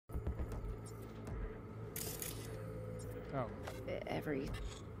Oh. Every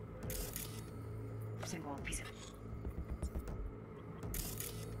single piece of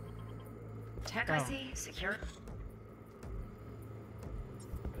tech I see, secure.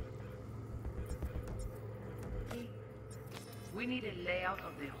 We need a layout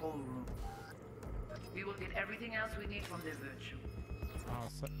of the whole room. We will get everything else we need from the virtue. Oh,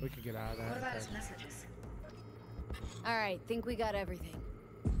 so we could get out of that. What about his messages? All right, think we got everything.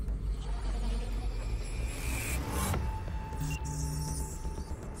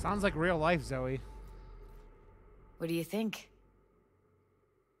 Sounds like real life, Zoe. What do you think?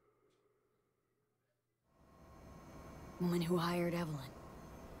 Woman who hired Evelyn.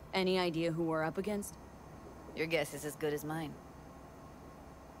 Any idea who we're up against? Your guess is as good as mine.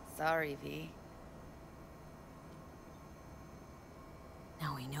 Sorry, V.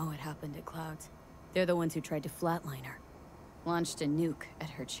 Now we know what happened at Clouds. They're the ones who tried to flatline her. Launched a nuke at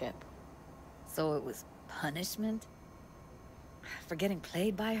her chip. So it was punishment? For getting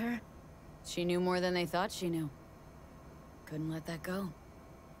played by her? She knew more than they thought she knew. Couldn't let that go.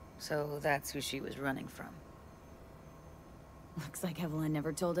 So that's who she was running from. Looks like Evelyn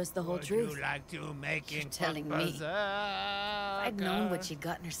never told us the whole truth. Would you like to make You're telling me. If I'd known what she'd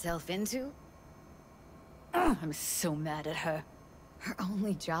gotten herself into. I'm so mad at her. Her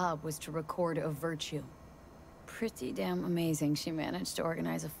only job was to record a virtue. Pretty damn amazing she managed to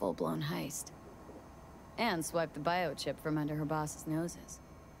organize a full-blown heist. And swipe the biochip from under her boss's noses.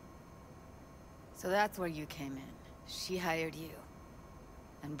 So that's where you came in. She hired you.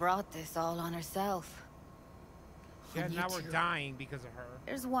 And brought this all on herself. Yeah, And now you we're two. dying because of her.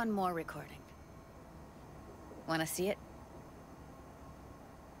 There's one more recording. Wanna see it?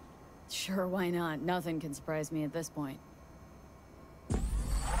 Sure, why not? Nothing can surprise me at this point. You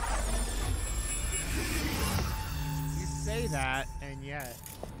say that, and yet.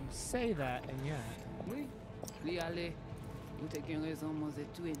 You say that, and yet. Oui, oui, allez. Vous t'es qu'une raison, moi,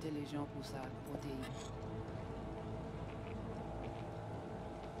 c'est tout intelligent pour ça, protéine.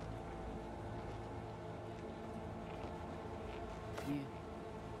 Bien.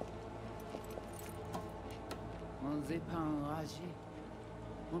 On n'est pas enragé.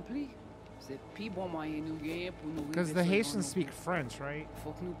 En plus, c'est plus bon moyen nous gagner pour nous. Because the Haitians speak French, right?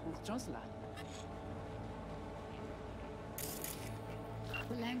 Faut que nous prenions chance là.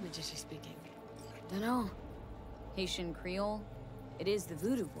 What language is she speaking? Dunno. Haitian Creole? It is the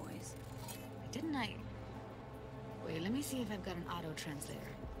Voodoo Boys. Didn't I? Wait, let me see if I've got an auto-translator.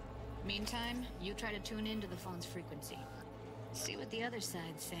 Meantime, you try to tune into the phone's frequency. See what the other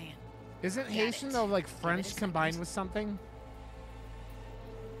side's saying. Isn't Got Haitian it. though like Give it a French second. combined with something?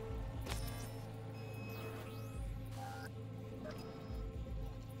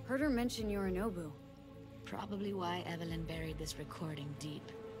 Heard her mention Yorinobu. Probably why Evelyn buried this recording deep.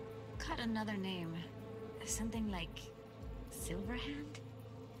 Cut another name. Something like Silverhand?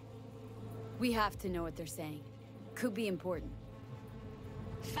 We have to know what they're saying. Could be important.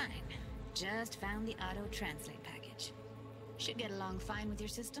 Fine. Just found the auto-translate package. Should get along fine with your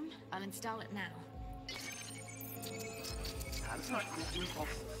system. I'll install it now.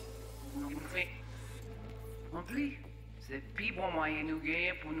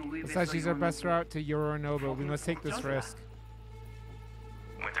 It says she's our best route to Yorinobu. We must take this risk.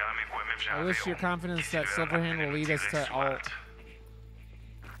 I wish your confidence that Silverhand will lead us to alt.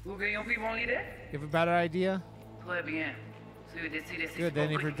 You have a better idea? Good,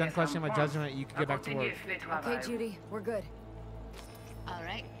 then if you're done questioning my judgment, you can get back to work. Okay, Judy, we're good. All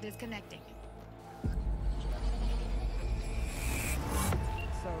right, disconnecting.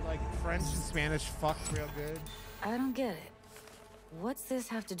 So, like, French and Spanish fucked real good. I don't get it. What's this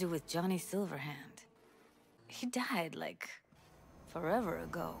have to do with Johnny Silverhand? He died, like, forever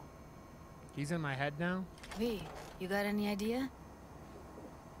ago. He's in my head now? V, you got any idea?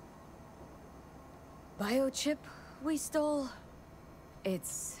 Biochip we stole?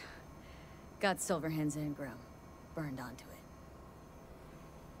 It's got Silverhand's engram burned onto it.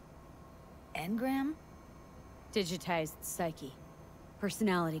 Engram? Digitized psyche.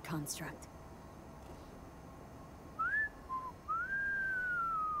 Personality construct.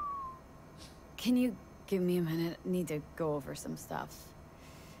 Can you give me a minute? Need to go over some stuff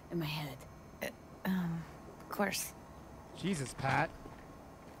in my head. Of course. Jesus, Pat.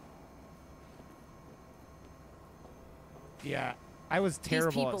 Yeah, I was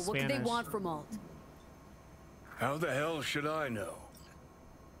terrible These people, at what Spanish. could they want from Alt? How the hell should I know?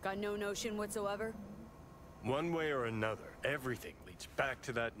 Got no notion whatsoever? One way or another, everything leads back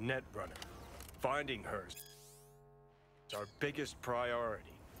to that net runner. Finding her is our biggest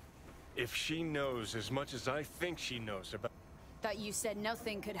priority. If she knows as much as I think she knows about... Thought you said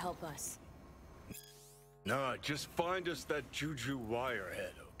nothing could help us. Nah, just find us that Juju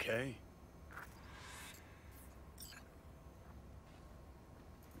wirehead, okay?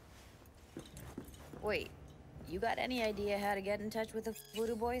 Wait, you got any idea how to get in touch with the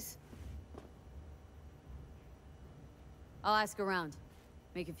Voodoo Boys? I'll ask around.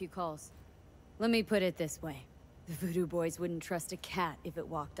 Make a few calls. Let me put it this way. The Voodoo Boys wouldn't trust a cat if it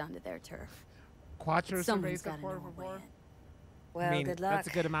walked onto their turf. Quattro Someone's cerveza gotta know por a way favor. in. Well, I mean, good luck. that's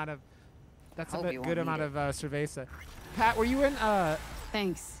a good amount of. That's Hope a you good won't amount need of cerveza. Pat, were you in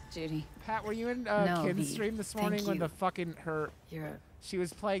Thanks, Judy. Pat, were you in No, Kim's V. stream this Thank morning when you. the fucking You're a... she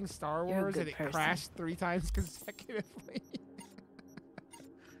was playing Star You're a Wars good and it person. crashed 3 times consecutively?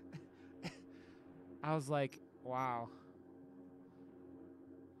 I was like, wow.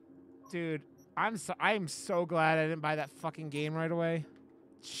 Dude, I am so glad I didn't buy that fucking game right away.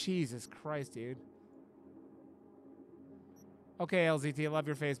 Jesus Christ, dude. Okay, LZT, I love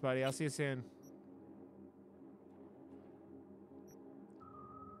your face, buddy. I'll see you soon.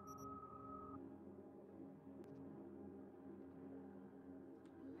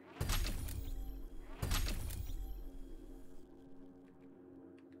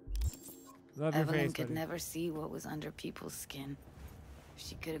 Love your Evelyn face, could buddy. never see what was under people's skin. If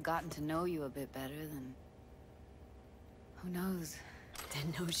she could have gotten to know you a bit better, then... Who knows?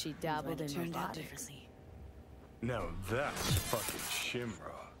 Didn't know she dabbled Might in have turned out robotics. differently. Now that's fucking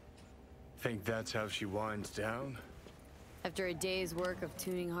Shimra. Think that's how she winds down? After a day's work of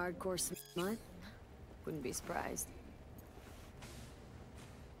tuning hardcore smut, wouldn't be surprised.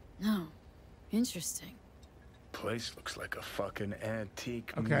 No. Interesting. Place looks like a fucking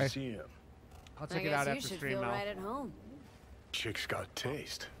antique Okay. museum. I'll I check it guess out you after should stream, feel Mel. right at home. Chick's got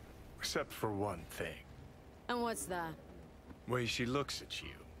taste. Except for one thing. And what's that? Way she looks at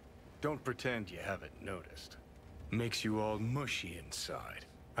you. Don't pretend you haven't noticed. Makes you all mushy inside.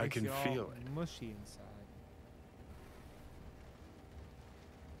 I Makes can you all feel it. mushy inside.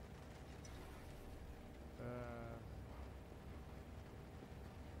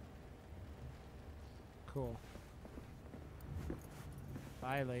 Cool.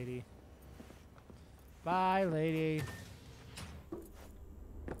 Bye, lady. Bye, lady.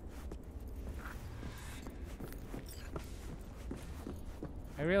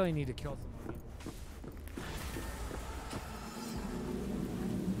 I really need to kill some more people.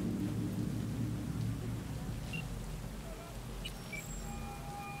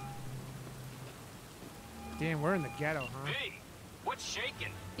 Damn, we're in the ghetto, huh? Hey, what's shaking?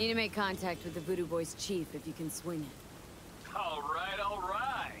 Need to make contact with the Voodoo Boys chief if you can swing it. All right, all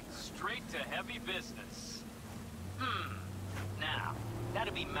right. Straight to heavy business. Now,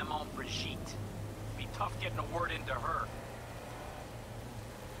 that'd be Maman Brigitte. Be tough getting a word into her.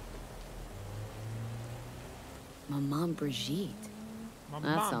 Maman Brigitte. That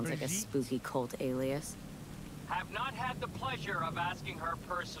Maman sounds like a Brigitte. spooky cult alias. Have not had the pleasure of asking her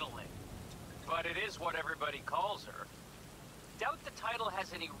personally, but it is what everybody calls her. Doubt the title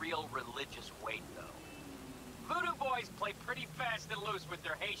has any real religious weight, though. Voodoo Boys play pretty fast and loose with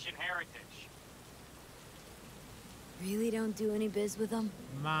their Haitian heritage. Really don't do any biz with them?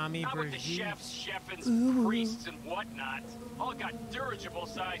 Mommy Not with the Brigitte. chefs, chefins, priests, and whatnot. All got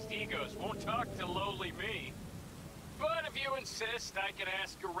dirigible-sized egos, won't talk to lowly me. But if you insist, I can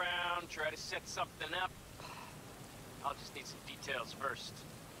ask around, try to set something up. I'll just need some details first.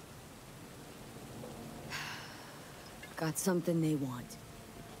 Got something they want.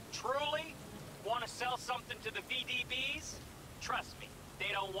 Truly? Want to sell something to the VDBs? Trust me,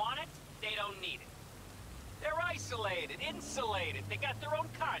 they don't want it, they don't need it. They're isolated, insulated, they got their own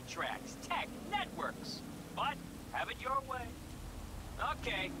contracts, tech, networks. But, have it your way.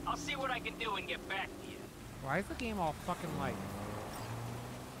 Okay, I'll see what I can do and get back to you. Why is the game all fucking like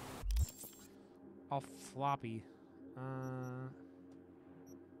all floppy? I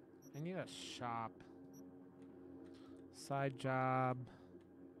need a shop. Side job.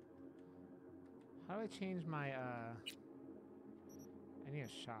 How do I change my I need a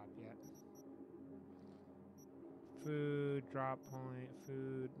shop yet. Food, drop point,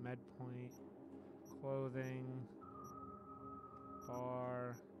 food, med point, clothing,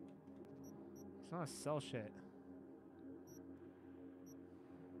 bar. It's not a sell shit.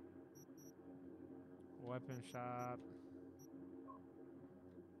 Weapon shop.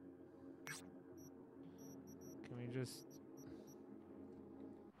 Can we just...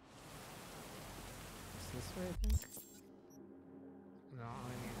 Is this way, I think? No, I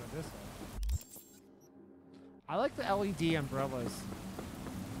need to go this way. I like the LED umbrellas.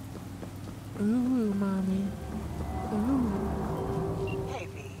 Ooh, mommy. Ooh. Hey,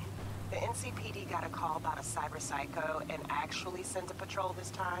 V. The NCPD got a call about a cyber psycho and actually sent a patrol this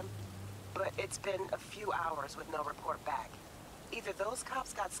time. but it's been a few hours with no report back. Either those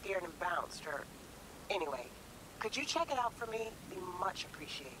cops got scared and bounced, or... Anyway, could you check it out for me? Be much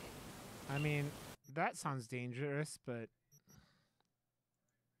appreciated. I mean, that sounds dangerous, but...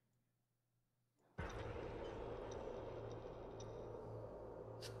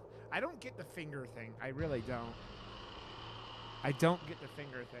 I don't get the finger thing. I really don't. I don't get the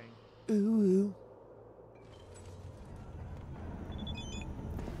finger thing. Ooh.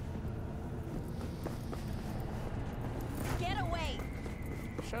 Get away!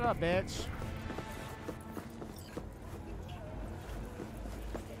 Shut up, bitch.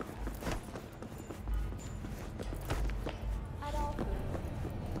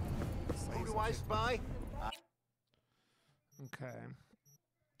 Who do I spy? Okay.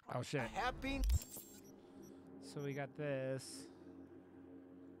 Oh shit. Happy. So we got this.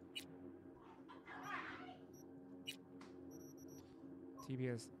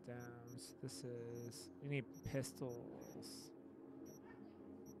 TBS downs. This is. We need pistols.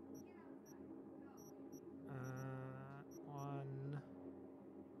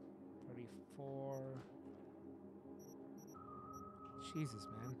 134. Jesus,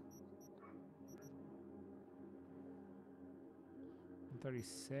 man.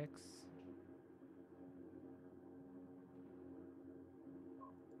 136.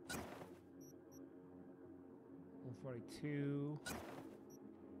 142.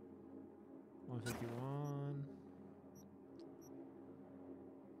 151.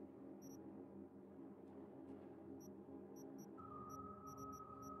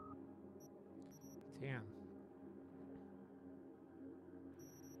 Damn.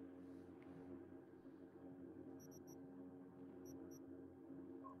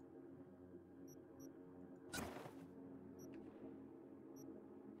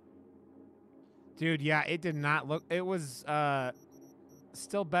 Dude, yeah, it did not look... It was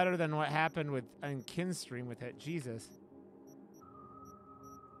still better than what happened with on Kin's stream with it. Jesus.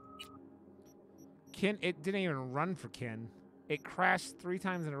 Kin, it didn't even run for Kin. It crashed 3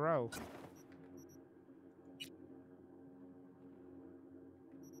 times in a row.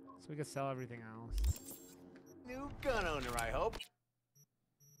 So we could sell everything else. New gun owner, I hope.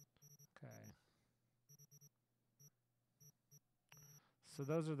 Okay. So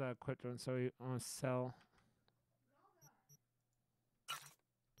those are the equipped ones. So we want to sell.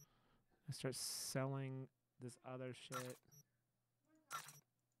 I start selling this other shit.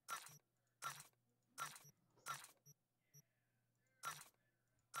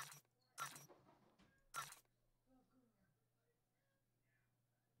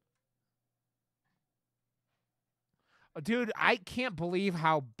 Oh, dude, I can't believe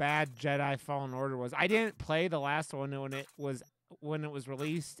how bad Jedi Fallen Order was. I didn't play the last one when it was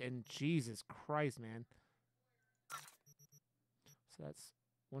released, and Jesus Christ, man. So that's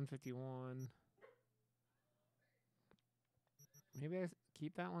 151. Maybe I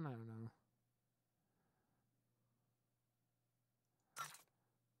keep that one? I don't know.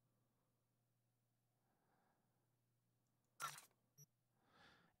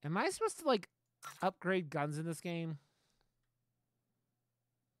 Am I supposed to, like, upgrade guns in this game?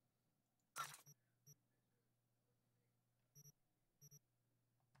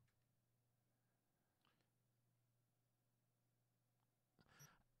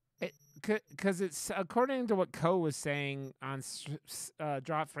 Because it's, according to what Ko was saying on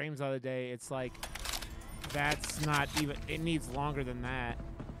Drop Frames the other day, it's like, that's not even, it needs longer than that.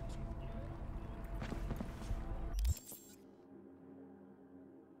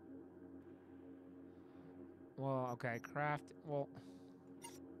 Well, okay, craft, well.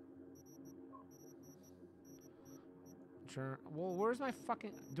 Well, where's my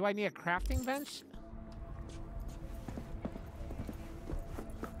fucking, do I need a crafting bench?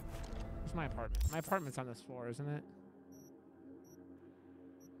 Where's my apartment? My apartment's on this floor, isn't it?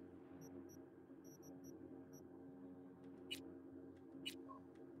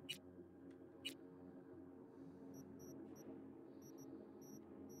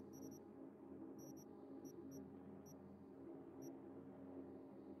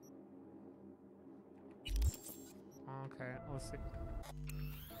 Okay, let's see.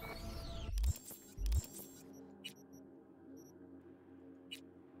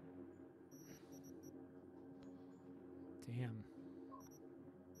 Damn.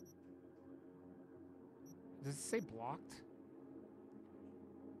 Does it say blocked?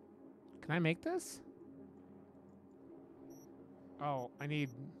 Can I make this? Oh, I need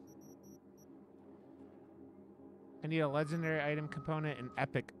a legendary item component and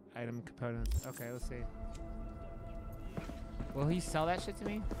epic item component. Okay, let's see. Will he sell that shit to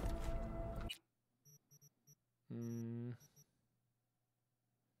me?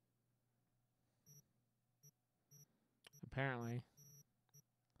 Apparently.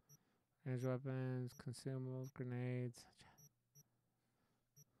 Range weapons, consumables, grenades.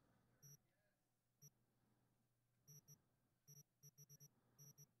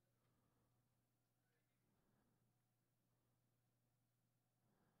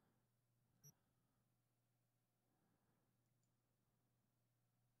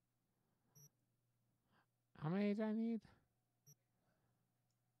 How many do I need?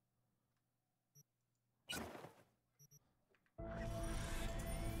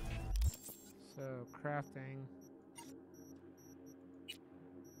 So, crafting.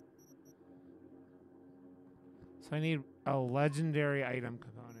 So I need a legendary item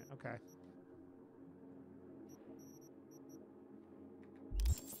component. Okay.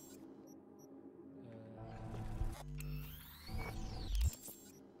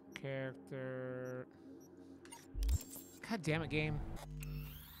 Character. God damn it, game.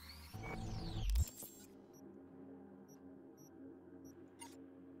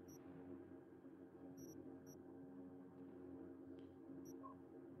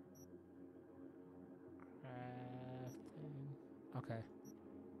 Okay.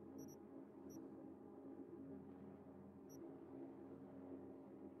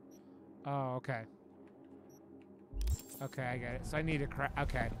 Oh, okay. Okay, I get it. So I need a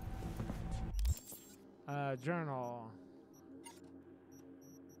okay. Journal.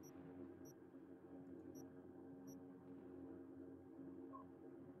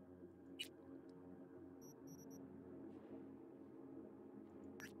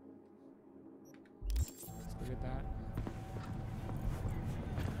 Let's go get that.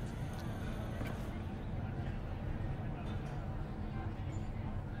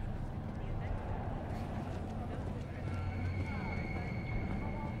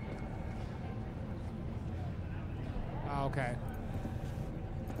 Oh, okay.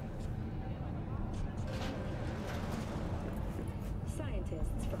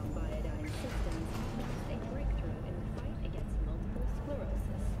 Scientists from Biodyne Systems announced a breakthrough in the fight against multiple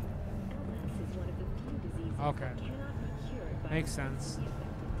sclerosis. MS is one of the few diseases that cannot be cured by Makes sense. the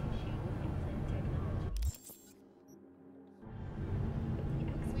effective tissue implant technology. The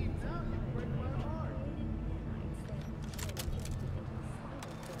experts have created nanites that when injected into the spinal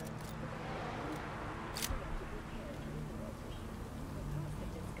cord repair neural tissue. The cost of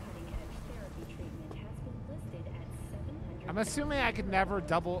this cutting-edge therapy treatment has been listed at $700. I'm assuming I could never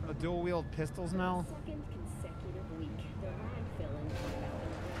dual wield pistols now. Second consecutive week, the landfill in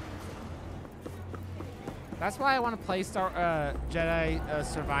That's why I want to play Jedi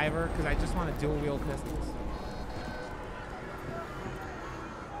Survivor, because I just want to dual wield pistols.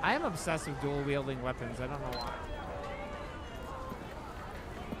 I am obsessed with dual wielding weapons. I don't know why.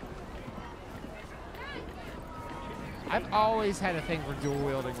 I've always had a thing for dual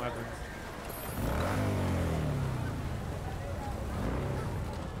wielding weapons.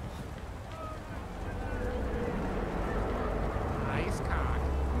 Nice cock.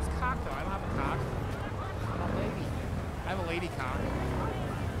 Who's cock though? I don't have a cock. I'm a lady. I have a lady cock.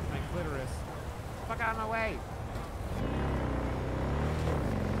 My clitoris. Fuck out of my way.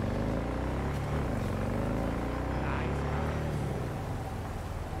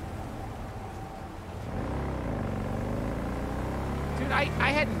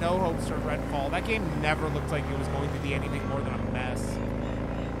 I had no hopes for Redfall. That game never looked like it was going to be anything more than a mess.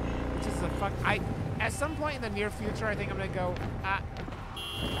 Which is a fuck. At some point in the near future, I think I'm gonna go. I'm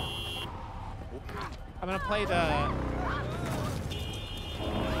gonna play the.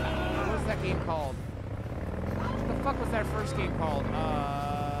 What was that game called? What the fuck was that first game called?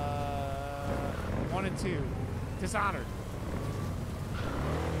 1 and 2, Dishonored.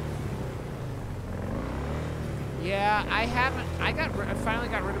 Yeah, I haven't. I finally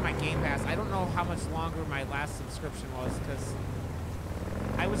got rid of my Game Pass. I don't know how much longer my last subscription was because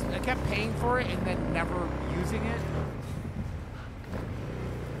I kept paying for it and then never using it.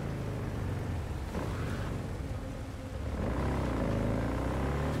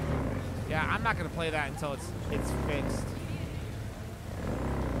 Yeah, I'm not gonna play that until it's fixed.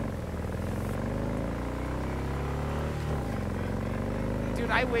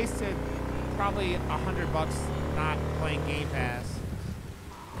 Dude, I wasted probably $100 not playing Game Pass.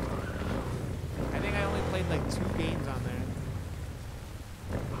 I think I only played like 2 games on there.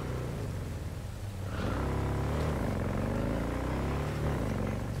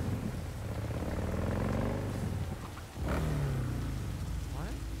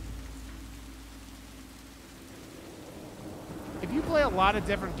 What? If you play a lot of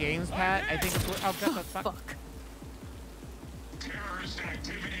different games, Pat, I think it's... Oh, what the fuck? Terrorist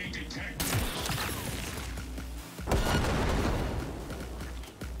activity detected.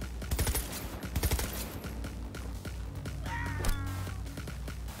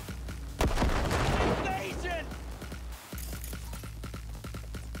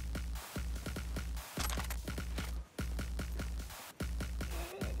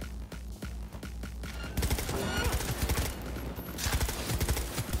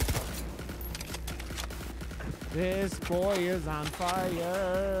 This boy is on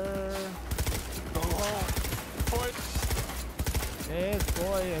fire. Go home. Foot. This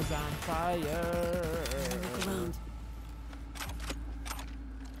boy is on fire. Look around.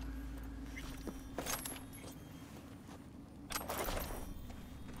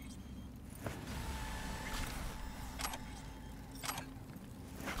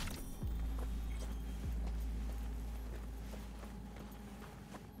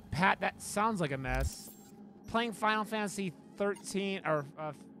 Pat, that sounds like a mess. Playing Final Fantasy 13 or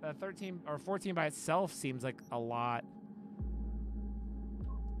 13 or 14 by itself seems like a lot.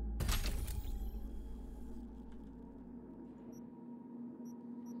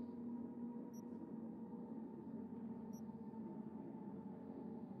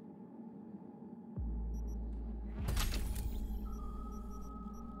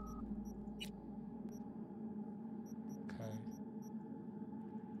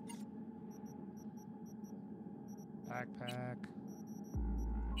 Backpack.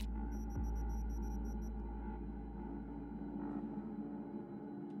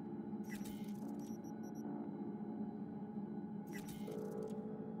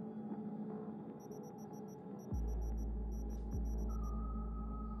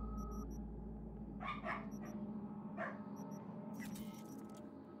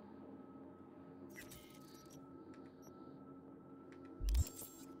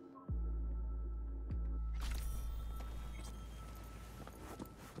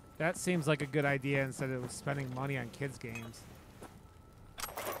 That seems like a good idea instead of spending money on kids' games.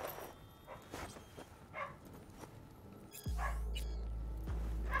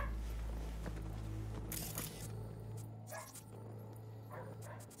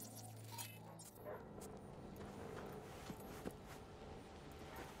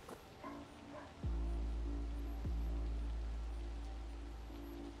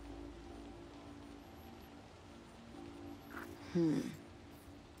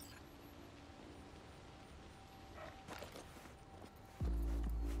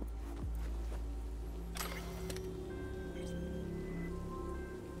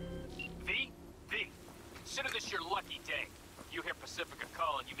 Consider this your lucky day. You hear Pacifica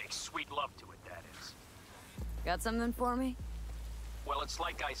call and you make sweet love to it, that is. Got something for me? Well, it's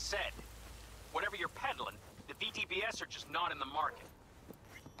like I said. Whatever you're peddling, the VTBS are just not in the market.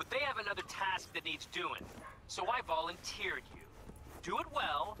 But they have another task that needs doing, so I volunteered you. Do it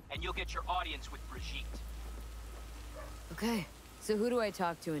well, and you'll get your audience with Brigitte. Okay, so who do I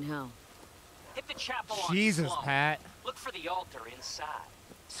talk to and how? Hit the chapel on Jesus, Sloan. Pat. Look for the altar inside.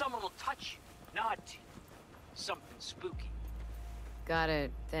 Someone will touch you, nod to you. Something spooky. Got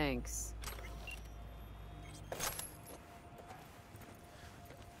it, thanks.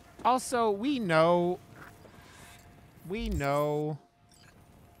 Also, we know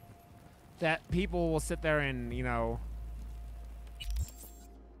that people will sit there and, you know,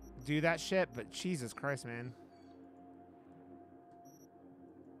 do that shit, but Jesus Christ, man.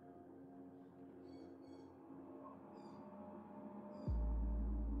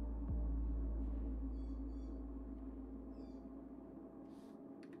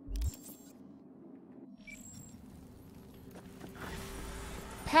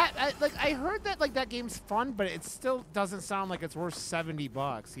 Pat, I heard that that game's fun, but it still doesn't sound like it's worth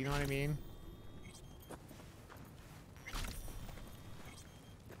 $70. You know what I mean?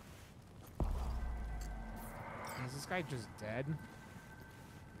 Is this guy just dead?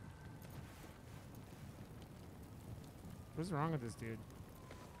 What's wrong with this dude?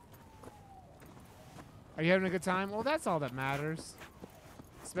 Are you having a good time? Well, that's all that matters.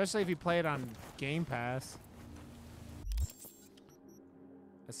 Especially if you play it on Game Pass.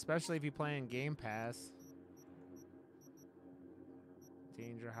 Especially if you play in Game Pass.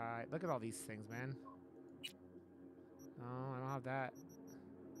 Danger high. Look at all these things, man. Oh, I don't have that.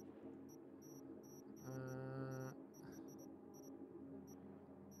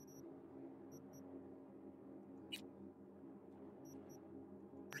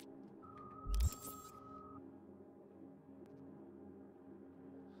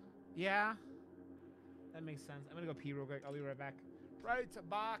 Yeah. That makes sense. I'm gonna go pee real quick. I'll be right back. Right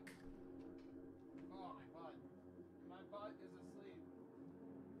back. Oh, my butt. My butt is asleep.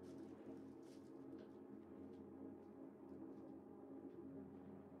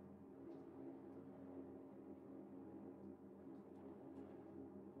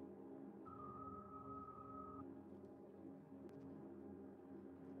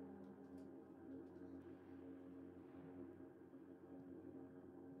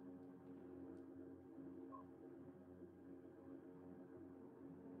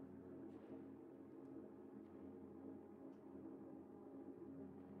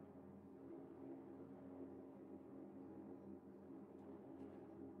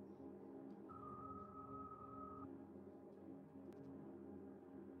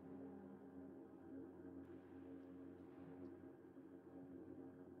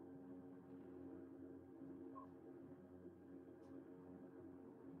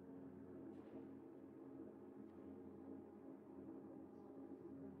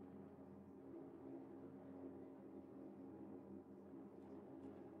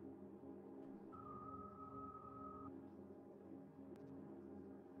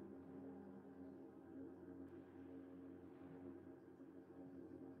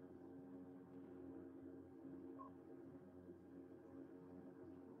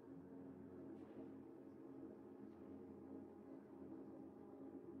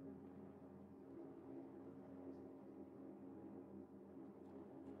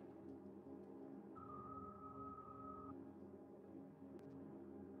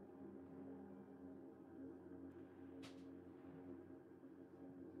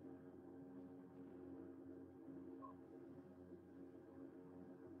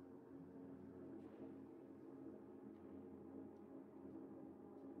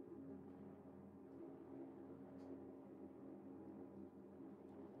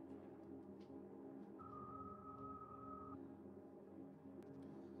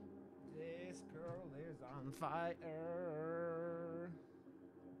 This girl is on fire.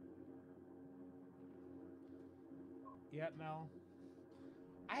 Yep, Mel.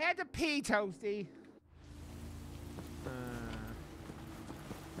 I had to pee, Toasty.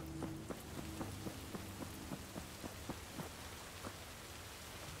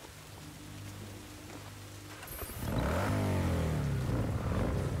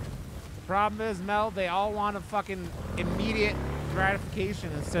 The problem is, Mel, they all want a fucking immediate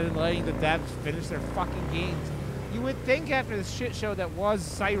gratification instead of letting the devs finish their fucking games. You would think after the shit show that was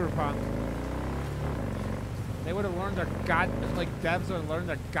Cyberpunk, they would have learned their devs would have learned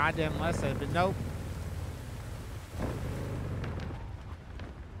their goddamn lesson, but nope.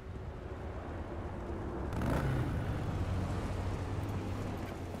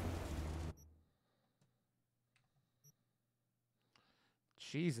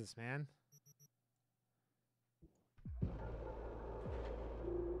 Jesus, man.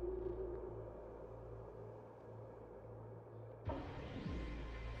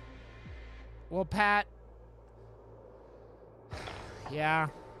 Well, Pat. Yeah.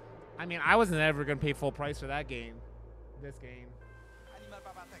 I mean, I wasn't ever going to pay full price for that game. This game.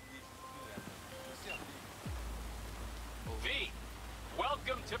 V,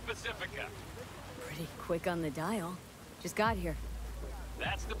 welcome to Pacifica. Pretty quick on the dial. Just got here.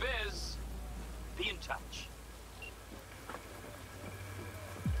 That's the biz. Be in touch.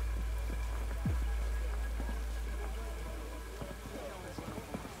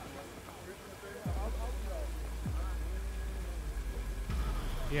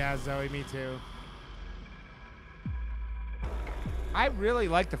 Yeah, Zoe, me too. I really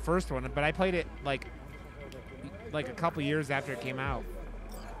liked the first one, but I played it like a couple years after it came out.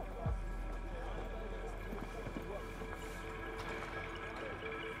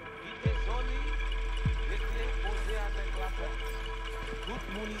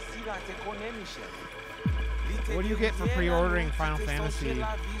 What do you get for pre-ordering Final Fantasy?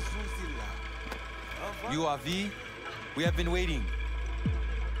 You are V. We have been waiting.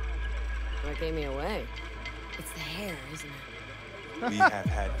 What gave me away? It's the hair, isn't it? We have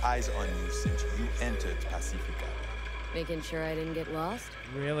had eyes on you since you entered Pacifica. Making sure I didn't get lost?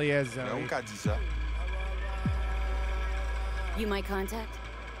 Really is, Zoe. Nunca dit ça. You my contact?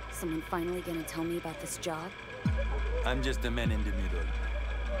 Someone finally gonna tell me about this job? I'm just a man in the middle.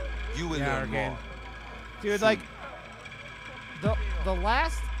 You will learn more. Dude, like the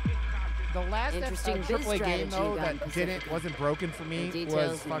last AAA game though that wasn't broken for me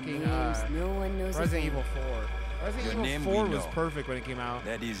was fucking Resident Evil 4. Resident Evil 4 was perfect when it came out.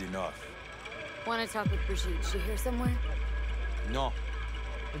 That is enough. Want to talk with Brigitte? She here somewhere? No.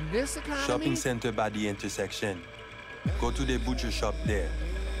 In this economy? Shopping center by the intersection. Go to the butcher shop there.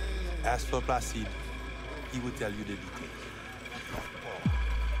 Ask for Placide. He will tell you the details.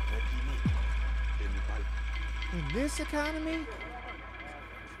 In this economy?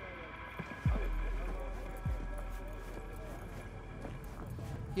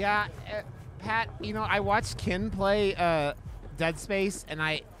 Yeah, Pat, you know, I watched Kin play Dead Space, and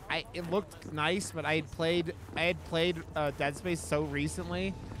it looked nice, but I had played Dead Space so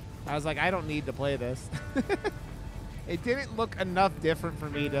recently, I was like, I don't need to play this. It didn't look enough different for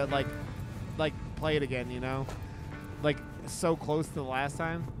me to like play it again, you know, like so close to the last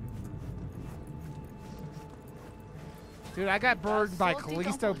time. Dude, I got burned by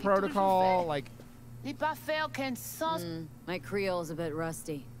Callisto Protocol, like. My Creole's a bit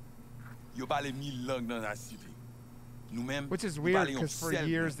rusty. Which is weird, because for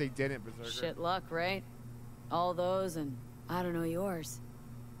years they didn't, Berserker. Shit luck, right? All those, and I don't know yours.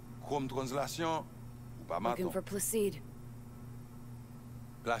 Looking for Placide.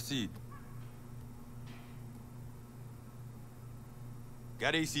 Placide.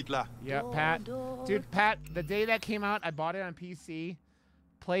 Gare ici là. Yeah, Pat. Dude, Pat, the day that came out, I bought it on PC.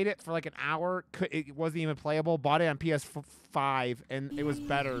 Played it for like an hour. It wasn't even playable. Bought it on PS5, and it was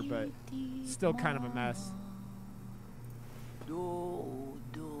better, but still kind of a mess.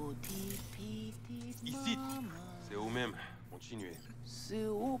 Ici. C'est vous-même. Continuez.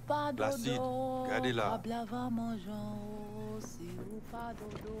 Placide, gardez-la.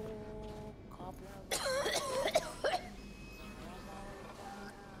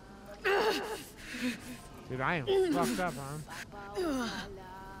 Dude, I am fucked up, huh?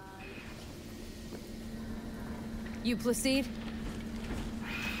 You Placide?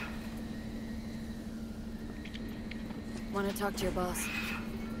 Want to talk to your boss?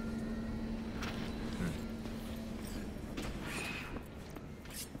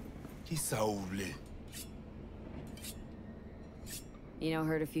 You know,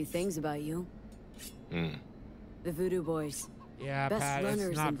 heard a few things about you. The Voodoo Boys. Yeah, Best Pat, runners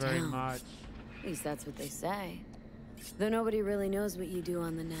it's not in very town. much. At least that's what they say. Though nobody really knows what you do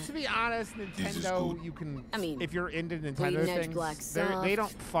on the net. To be honest, Nintendo, you can. I mean, if you're into Nintendo bleeding edge things, black they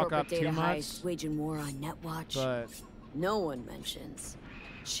don't fuck up data too much. heist, waging war on Netwatch. But no one mentions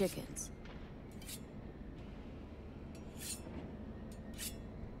chickens.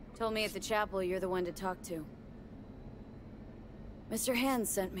 Told me at the chapel you're the one to talk to. Mr. Hands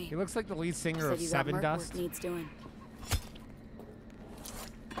sent me. he looks like the lead singer Said of you got Seven merc Dust. work needs doing.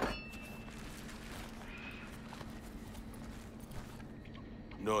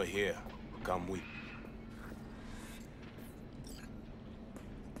 No here. Come with.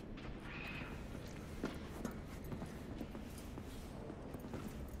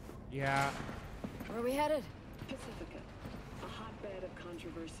 Yeah. Where are we headed? Pacifica, a hotbed of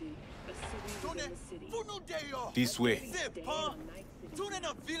controversy, a city within the city. This way.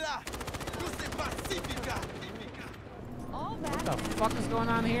 What the fuck is going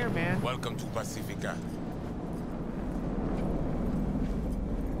on here, man? Welcome to Pacifica.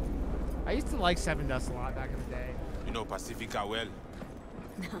 I used to like Seven Dust a lot back in the day. You know Pacifica well?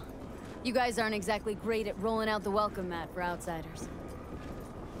 No. You guys aren't exactly great at rolling out the welcome mat for outsiders.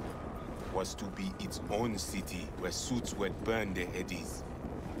 Was to be its own city where suits would burn their headies.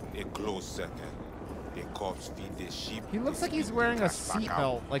 A closed circle. The corpse feed their sheep. He looks like he's wearing a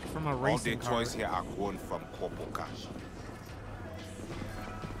seatbelt, like from a racing car. All the toys here are grown from corporal cash.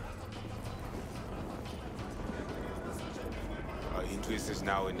 Our interest is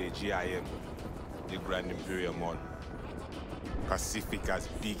now in the GIM, the Grand Imperial Mall. Pacifica's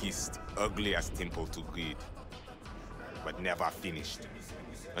biggest, ugliest temple to greed. But never finished.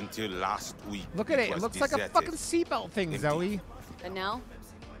 Until last week. Look at it. It looks like a fucking seatbelt thing, Zoe. And now?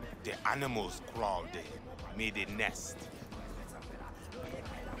 The animals crawled there, made a nest.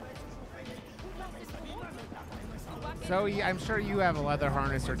 Zoe, I'm sure you have a leather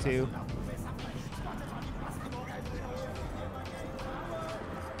harness or two.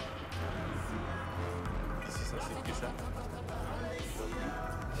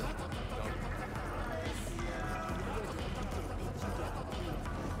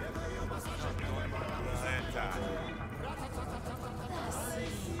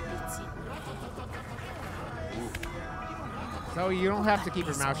 So you don't have to keep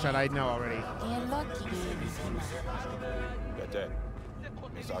your mouth shut. I know already.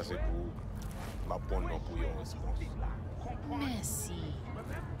 Merci.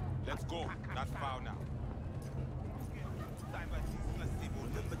 Let's go. Not far now.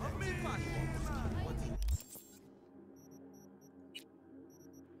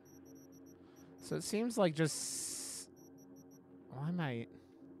 So it seems like just. Well, I might.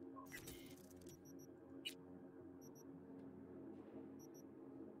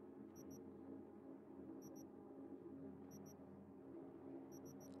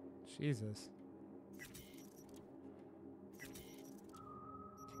 Jesus.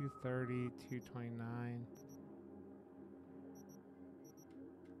 230, 229.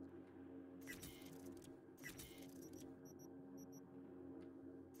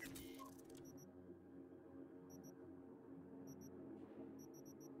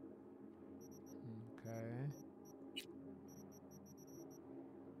 Okay.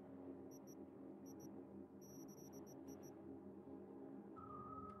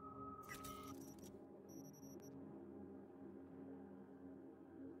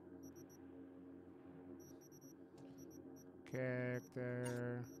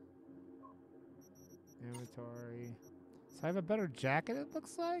 Character. Inventory. So I have a better jacket, it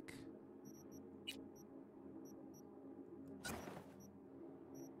looks like?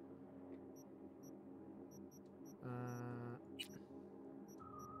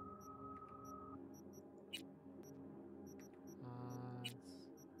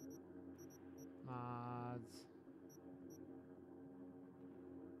 Mods.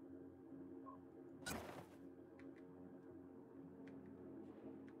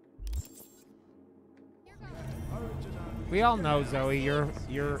 We all know, Zoe, you're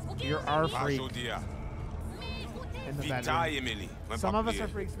our freak in the bedroom. Some of us are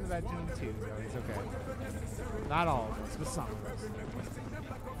freaks in the bedroom too, Zoe. It's okay. Not all of us, but some of us.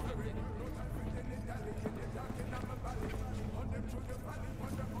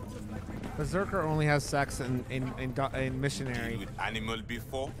 Berserker only has sex in Missionary. With animal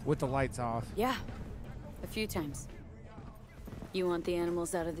before? With the lights off. Yeah, a few times. You want the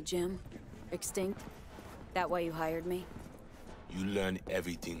animals out of the gym? Extinct? That why you hired me? You learn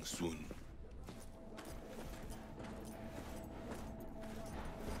everything soon.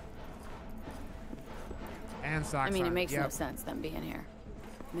 And socks on. I mean, it makes no sense them being here.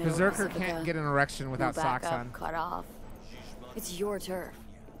 Berserker can't get an erection without no socks backup, on. Cut off. It's your turf.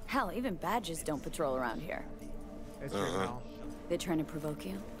 Hell, even badges don't patrol around here. It's true, Mel. They're trying to provoke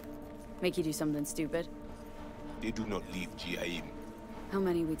you? Make you do something stupid? They do not leave GIM. How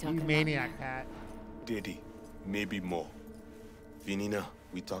many we talking You about maniac, here? Pat. Daddy, maybe more. Vinina,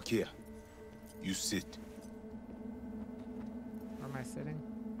 we talk here. You sit. Where am I sitting?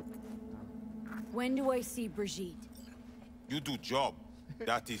 When do I see Brigitte? You do job.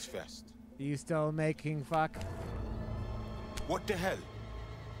 That is first. You still making fuck? What the hell?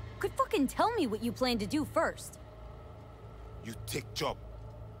 Could fucking tell me what you plan to do first. You take job.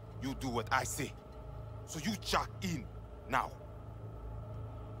 You do what I say. So you jack in now.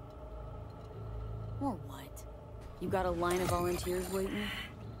 Or what? You got a line of volunteers waiting?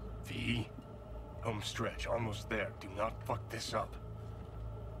 V, home stretch, almost there. Do not fuck this up.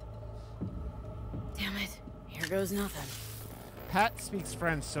 Damn it. Here goes nothing. Pat speaks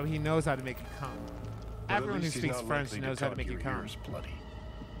French, so he knows how to make it come. But at Everyone who least he's speaks not French likely knows how to cut make your it come. ears bloody.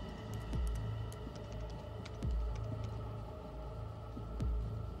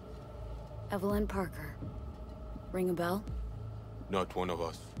 Evelyn Parker. Ring a bell? Not one of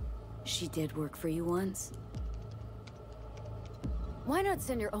us. She did work for you once. Why not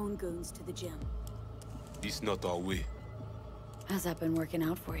send your own goons to the gym? This not our way. How's that been working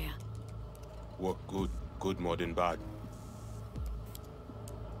out for you? Work good. Good more than bad.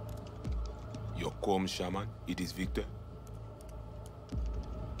 Your calm shaman, it is Victor.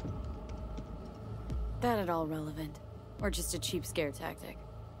 That at all relevant? Or just a cheap scare tactic?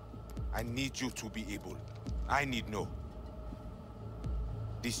 I need you to be able. I need know.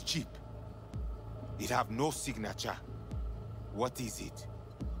 This chip. It have no signature. What is it?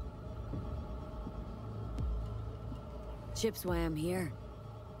 Chip's why I'm here.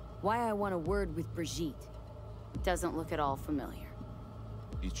 Why I want a word with Brigitte. Doesn't look at all familiar.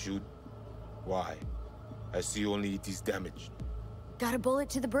 It should. Why? I see only it is damaged. Got a bullet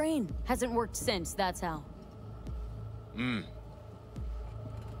to the brain. Hasn't worked since, that's how.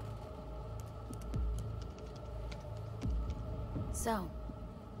 So,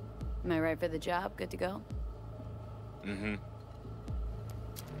 am I right for the job? Good to go?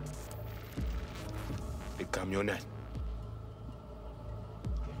 The camionette.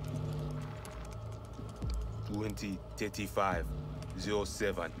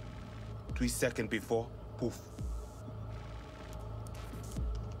 20:35:07. 3 seconds before, poof.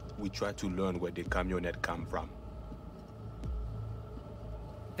 We try to learn where the camionette come from.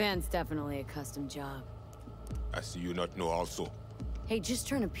 Van's definitely a custom job. I see you not know also. Hey, just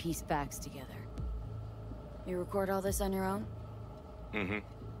trying to piece facts together. You record all this on your own?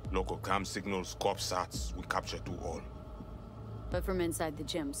 Local cam signals, corp sats, we capture to all. But from inside the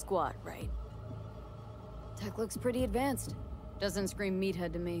gym, squad, right? Tech looks pretty advanced. Doesn't scream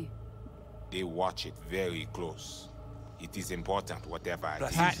meathead to me. They watch it very close. It is important, whatever it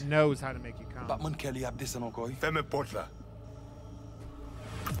is. Pat knows how to make it come. Batman Kelly have this and okay? Femme Potla.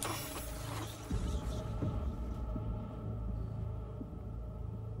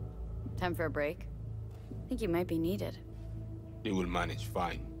 Time for a break? I think you might be needed. They will manage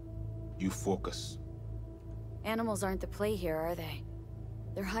fine. You focus. Animals aren't the play here, are they?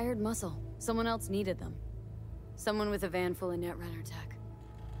 They're hired muscle. Someone else needed them. Someone with a van full of Netrunner tech.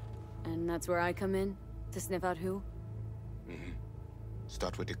 And that's where I come in? To sniff out who?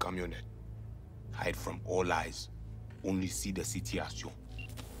 Start with the camionette. Hide from all eyes. Only see the situation.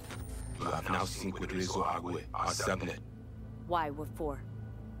 You have now synced with Rezo Agwe, our subnet. Why? What for?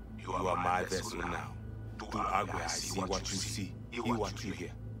 You are my vessel now. To Agwe, I see what you see, hear what you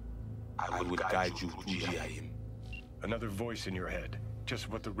hear. I will guide you to GIM. Another voice in your head. Just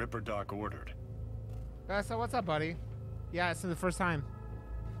what the Ripper Doc ordered. So what's up, buddy? Yeah, it's the first time.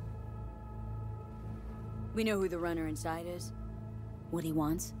 We know who the runner inside is. What he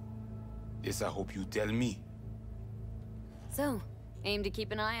wants. This I hope you tell me. So, aim to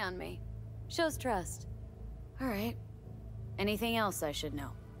keep an eye on me. Shows trust. Alright. Anything else I should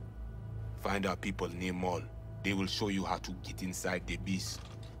know? Find out people near Mall. They will show you how to get inside the beast.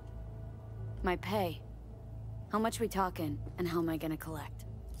 My pay. How much we talking, and how am I gonna collect?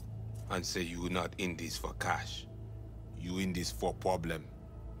 And say you not in this for cash. You in this for problem.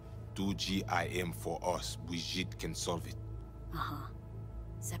 Do GIM for us. Brigitte can solve it.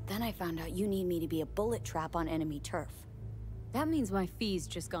 Except then I found out you need me to be a bullet trap on enemy turf. That means my fee's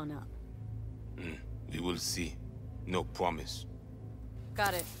just gone up. We will see. No promise.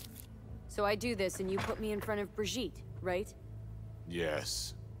 Got it. So I do this and you put me in front of Brigitte, right?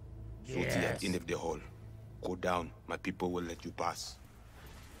 Yes. Shorty at the end of the hall. Go down. My people will let you pass.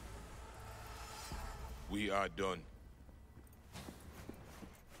 We are done.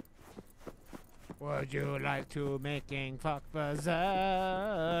 Would you like to making fuck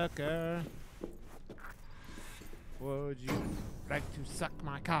bazaar? berserker? Would you like to suck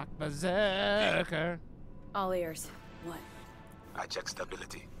my cock, berserker? All ears. What? I check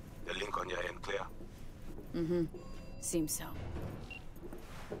stability. The link on your end clear? Mm-hmm. Seems so.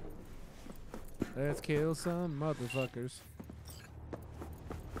 Let's kill some motherfuckers.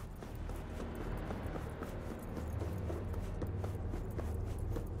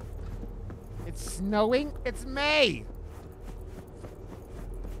 It's snowing? It's May!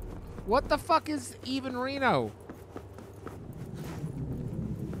 What the fuck is even Reno?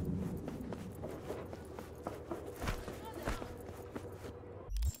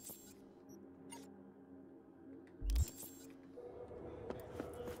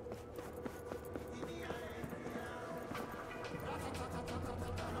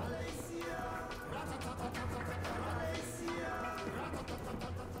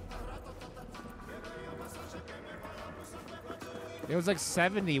 It was like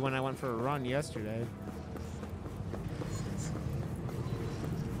 70 when I went for a run yesterday.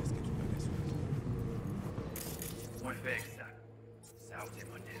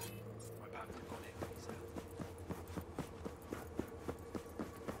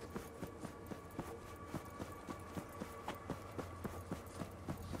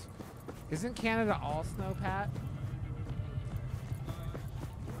 Isn't Canada all snow, Pat?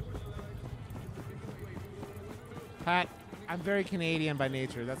 Pat, I'm very Canadian by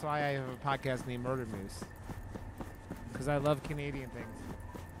nature. That's why I have a podcast named Murder Moose. Because I love Canadian things.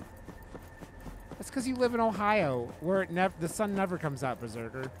 That's because you live in Ohio, where the sun never comes out,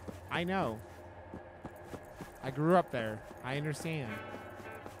 Berserker. I know. I grew up there. I understand.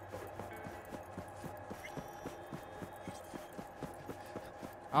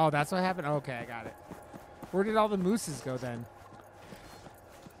 Oh, that's what happened? Okay, I got it. Where did all the mooses go then?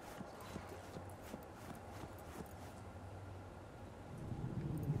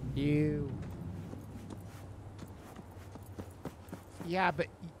 You. Yeah, but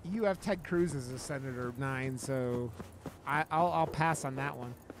you have Ted Cruz as a Senator 9, so I'll pass on that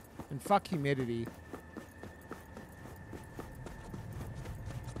one. And fuck humidity.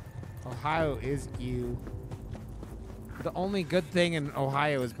 Ohio is you. The only good thing in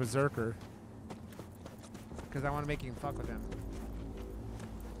Ohio is Berserker. Because I want to make him fuck with him.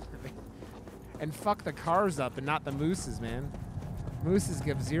 And fuck the cars up and not the mooses, man. Mooses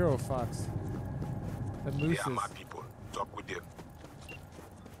give 0 fucks. The mooses. Yeah, my people. Talk with them.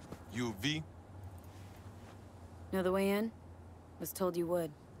 You, V? Know the way in? Was told you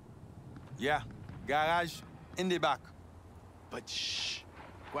would. Yeah. Garage in the back. But shh.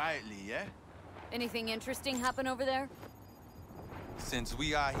 Quietly, yeah? Anything interesting happen over there? Since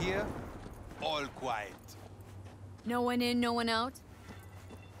we are here, all quiet. No one in, no one out?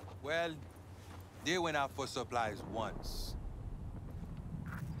 Well, they went out for supplies once.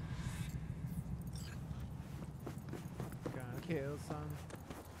 Gonna kill some.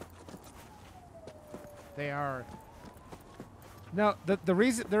 They are. No, the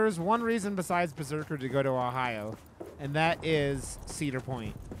reason, there is one reason besides Berserker to go to Ohio, and that is Cedar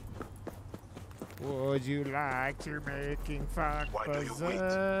Point. Would you like to making fuck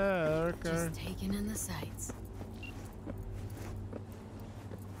Berserker? Just taking in the sights.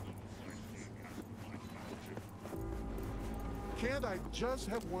 Can't I just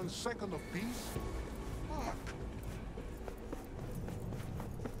have 1 second of peace? Fuck.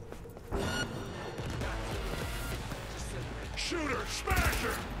 Shoot her! Smash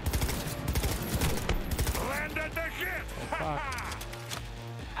her! Landed the hit! Oh, fuck.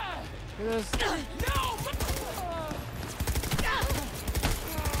 Look at this. No!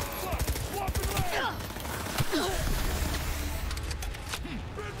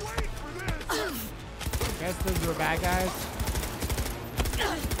 Been waiting for this! Guess those were bad guys.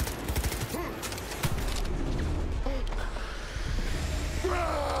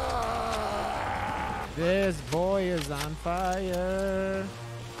 This boy is on fire.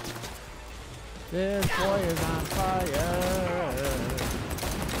 This boy is on fire.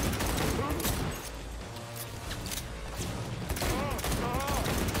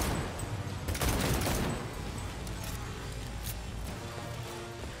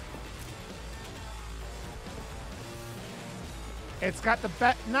 It's got the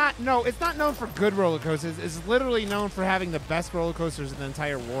best, it's not known for good roller coasters. It's literally known for having the best roller coasters in the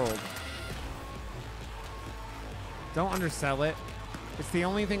entire world. Don't undersell it. It's the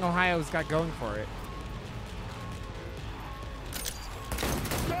only thing Ohio's got going for it.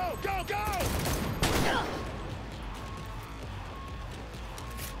 Go, go, go!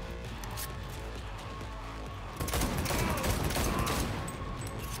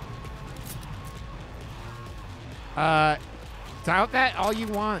 Doubt that all you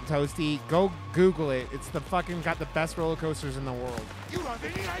want, Toasty. Go Google it. It's the fucking got the best roller coasters in the world. You have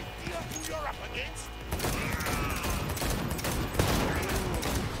any idea who you're up against?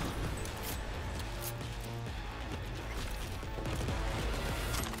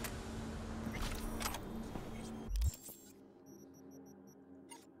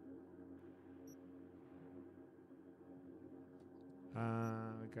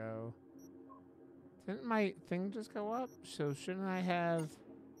 Go. Didn't my thing just go up? So shouldn't I have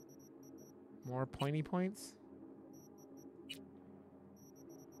more pointy points?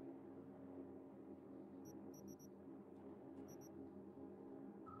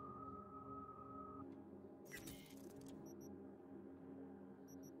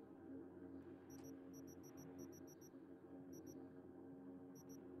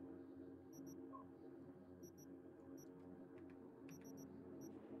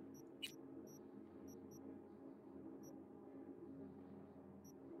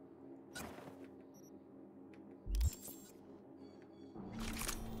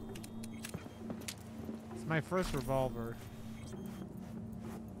 My first revolver.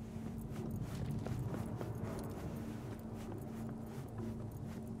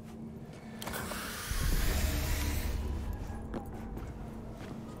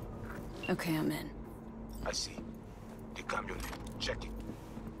 Okay, I'm in. I see. The camionette. Check it.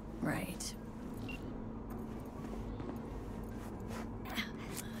 Right.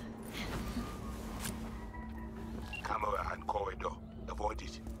 Camera and corridor. Avoid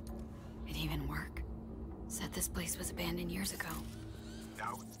it. It even work. Said this place was abandoned years ago.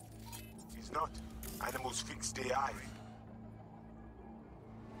 Now, it's not. Animals fix their eye.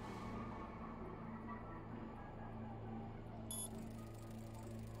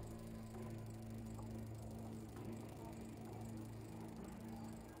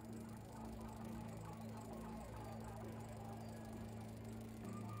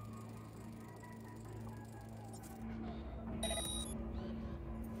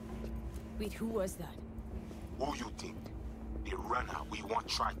 Wait, who was that? Who you think? The runner we won't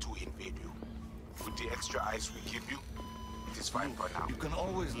try to invade you. With the extra ice we give you, it is fine for now. You can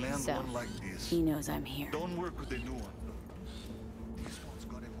always land So, one like this. he knows I'm here. Don't work with the new one. This one's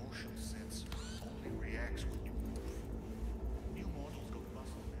got emotion sense. Only reacts when you move. New models got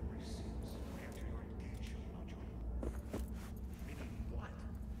muscle memory sims. React to your intention, not your move. Meaning what?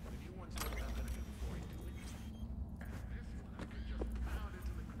 The new one's not gonna do before you do it. And this one I can just pound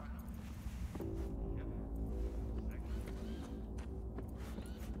into the crowd.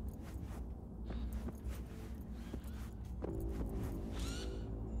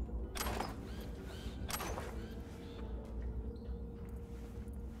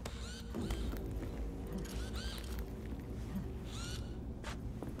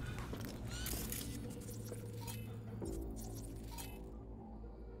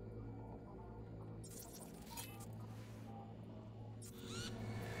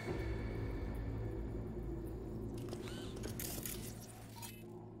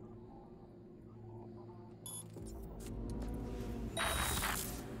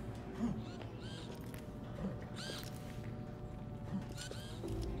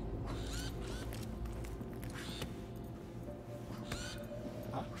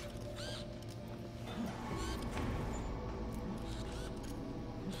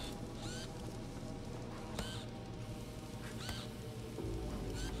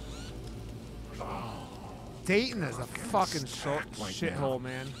 Dayton is a fucking shithole,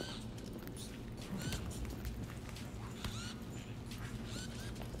 man.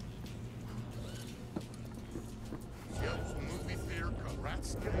 Movie theater,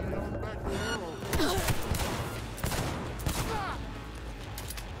 rats getting on back there.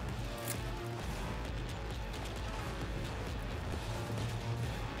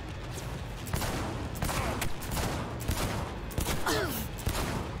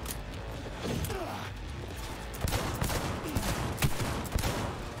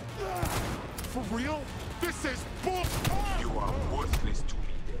 For real? This is bull. You are worthless to me.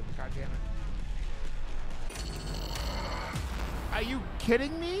 God damn it. Are you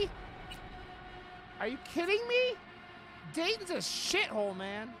kidding me? Are you kidding me? Dayton's a shithole,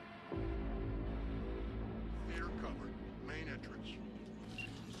 man. Theater covered. Main entrance.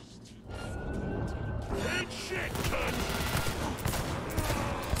 Ain't shit, cunt!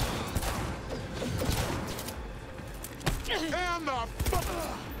 And the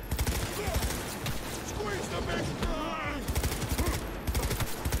fuck! Squeeze the big...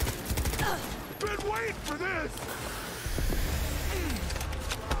 Been waiting for this!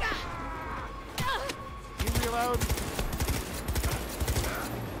 You reload.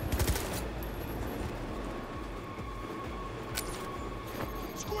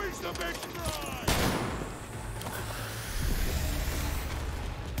 Squeeze the big stride!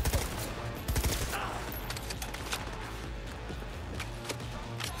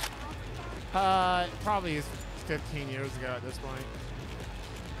 Probably is 15 years ago at this point.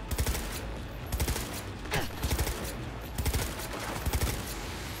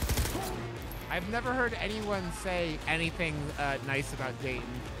 I've never heard anyone say anything nice about Dayton.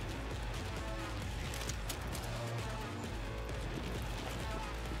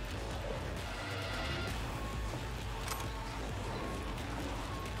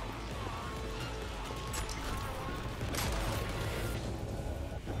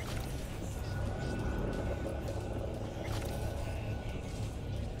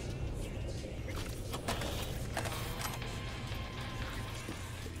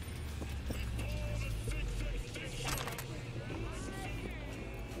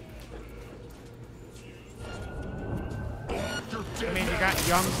 I mean, you got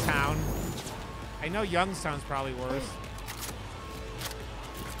Youngstown. I know Youngstown's probably worse.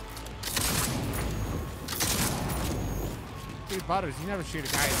 Dude, Butters, you never shoot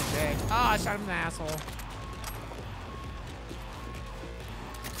a guy in the dick. Oh, I shot him in the asshole.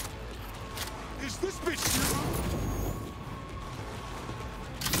 Is this bitch you?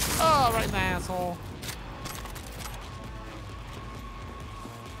 Oh, right in the asshole.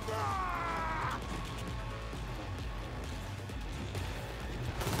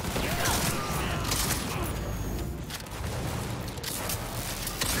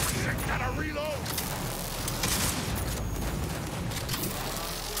 Gotta reload!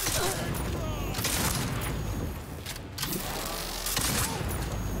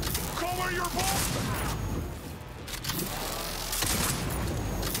 Cover your boat!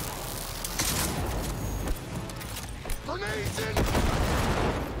 Grenades in!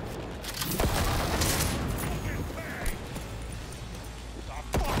 Fucking bang! The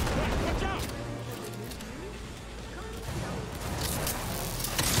fuck? Watch out!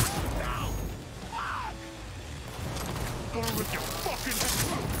 Now! Fuck! Gonna rip your fucking head!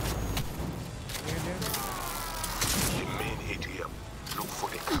 The main ATM. Look for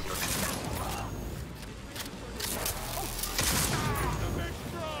the camion.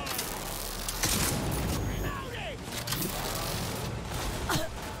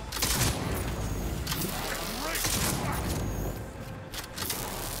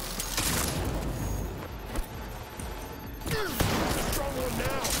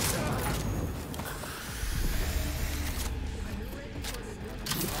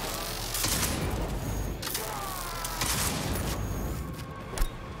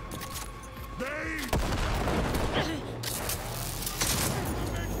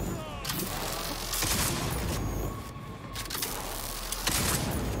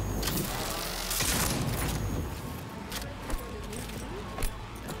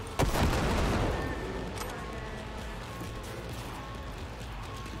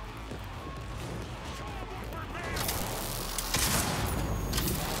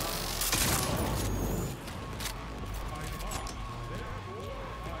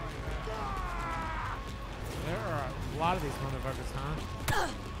 A lot of these motherfuckers, huh?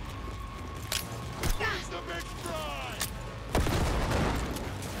 Where's the big stride?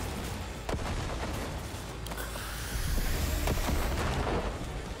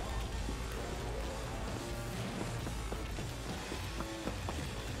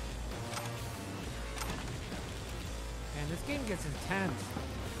 Man, this game gets intense.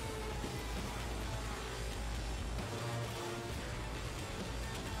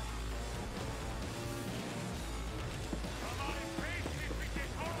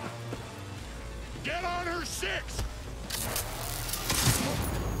 Get on her six!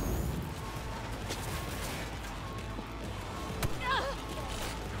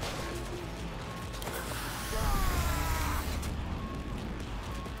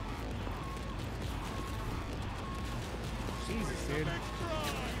 Jesus, dude.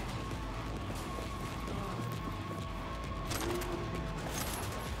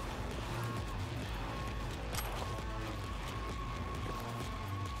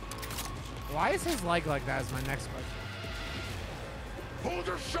 Why is his leg like that is my next question. Hold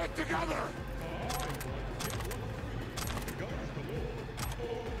your shit together!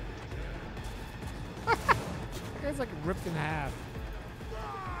 That guy's like ripped in half.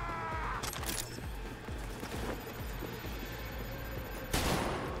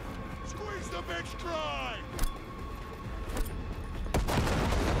 Squeeze the big stride!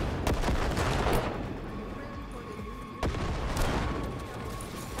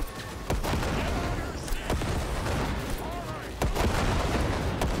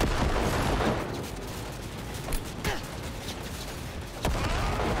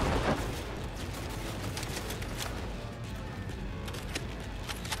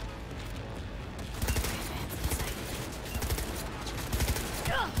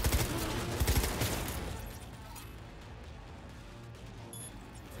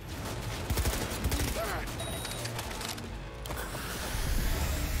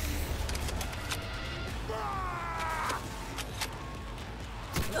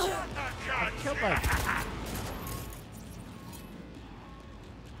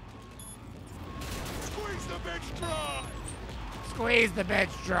 bitch dry! Squeeze the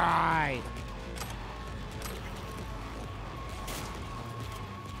bitch dry!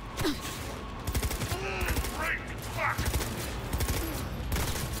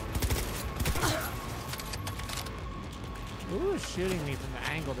 Who's shooting me from the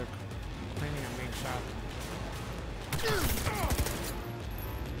angle they're claiming I'm being shot?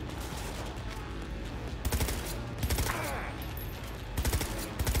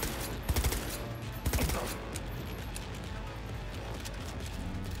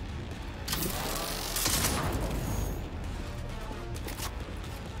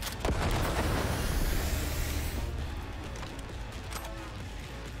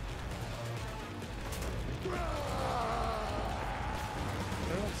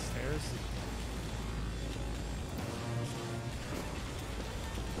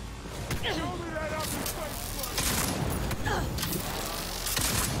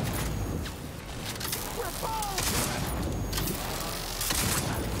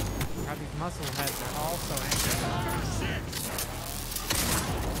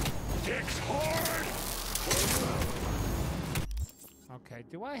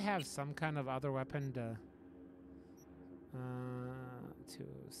 Do I have some kind of other weapon to 2,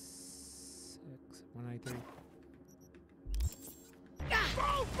 6, 193?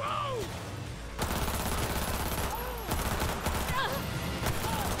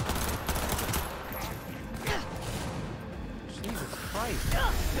 Jesus Christ.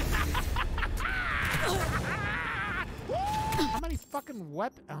 How many fucking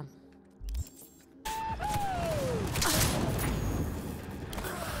weapons?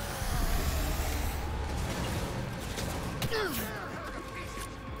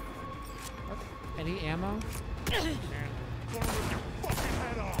 Any ammo? Gonna rip your fucking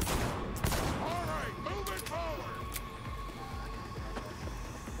head off! Alright, moving forward!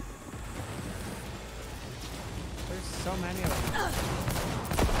 There's so many of them.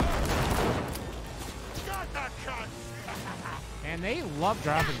 Got that cunt! And they love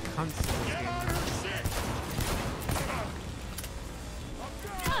dropping cunts in this Get game. on her shit!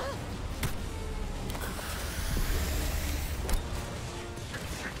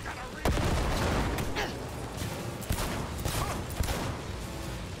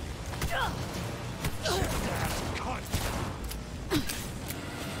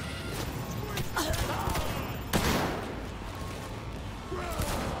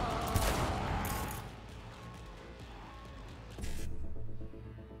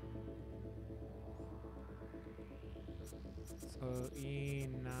 So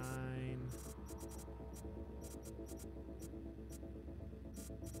E9.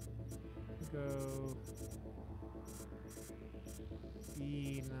 Go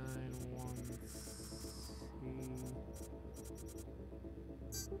E9 once.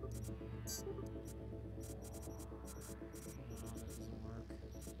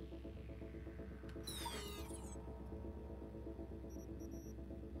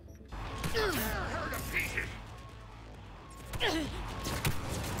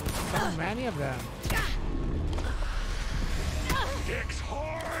 So many of them. Dicks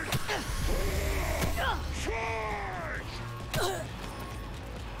hard! Charge!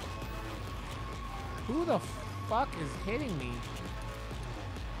 Who the fuck is hitting me?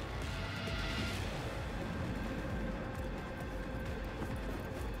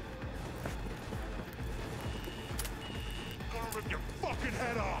 Gonna rip your fucking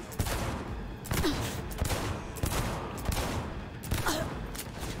head off!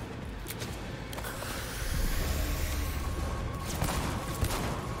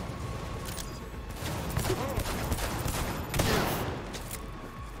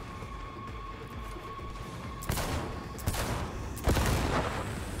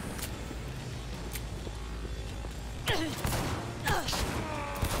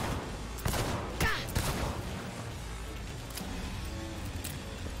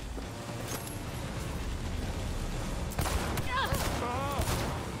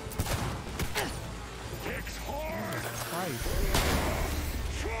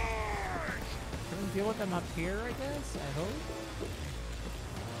 Deal with them up here, I guess? I hope.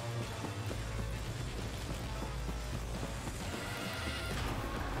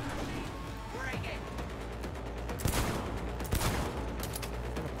 Bring it!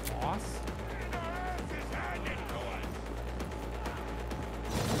 A boss?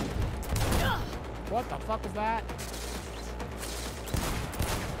 What the fuck is that?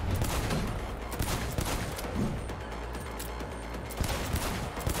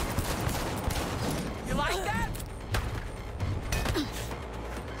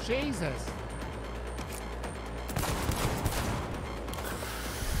 Jesus.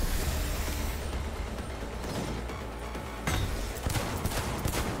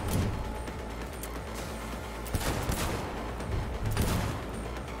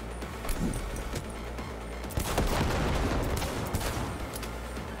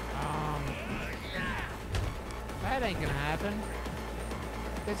 That ain't gonna happen.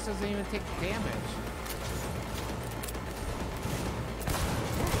 This doesn't even take damage.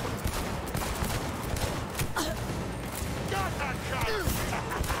 Got that cock!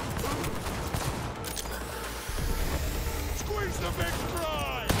 Squeeze the big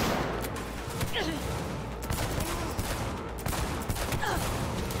fry!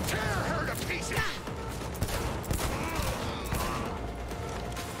 Tear her to pieces!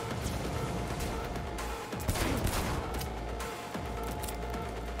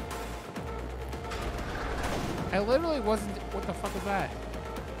 I literally wasn't. What the fuck was that?